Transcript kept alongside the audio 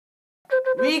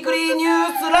ウィークリーニュ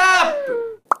ースラッ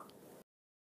プ。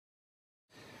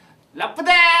ラップ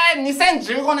で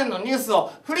2015年のニュース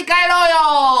を振り返ろう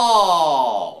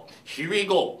よ。 Here we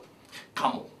go,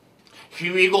 come on.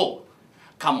 Here we go,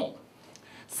 come on.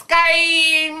 スカ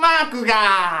イマーク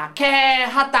が経営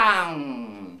破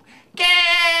綻。経営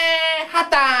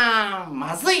破綻。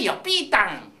まずいよピー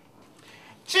タン。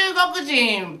中国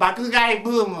人爆買い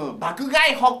ブーム、爆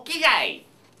買いホッキ貝。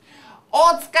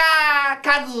大塚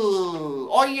家具、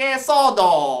お家騒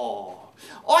動。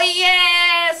お家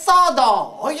騒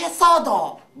動、お家騒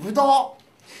動。ぶどう。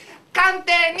官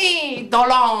邸にド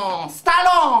ローン、スタ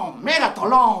ローン、メガト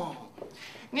ロ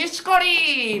ーン。錦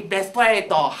織ベスト8、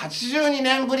82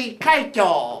年ぶり快挙。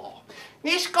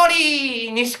錦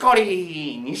織ニ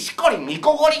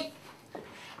コゴリ。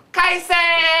改正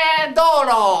道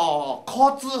路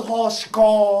交通法施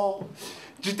行。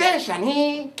自転車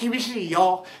に厳しい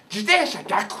よ。自転車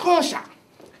逆噴射。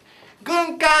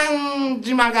軍艦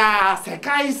島が世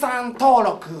界遺産登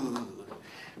録。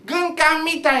軍艦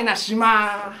みたいな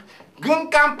島。軍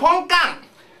艦ポンカン。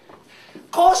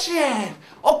甲子園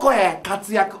お声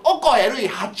活躍。お声瑠偉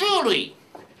爬虫類。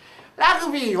ラ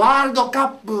グビーワールドカッ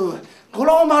プ。五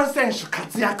郎丸選手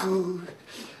活躍。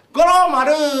五郎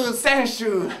丸選手シ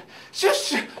ュッ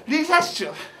シュリセッシ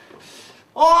ュ。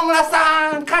大村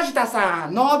さん梶田さ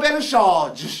んノーベル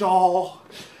賞受賞。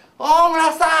大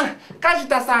村さん梶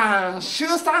田さん週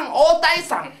3大退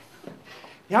散。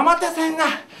山手線が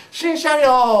新車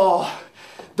両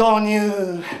導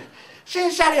入。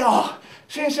新車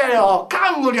両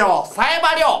感無量サエ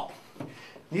バ量。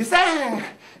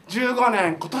2015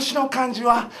年今年の漢字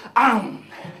はアン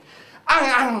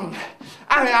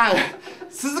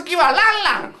鈴木はラン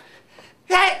ラン。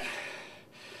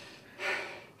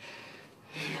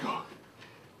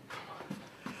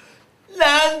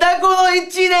なんだこの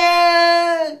一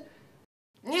年。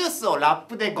ニュースをラッ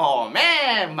プでご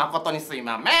めん、誠にすい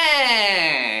まめ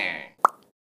ーん。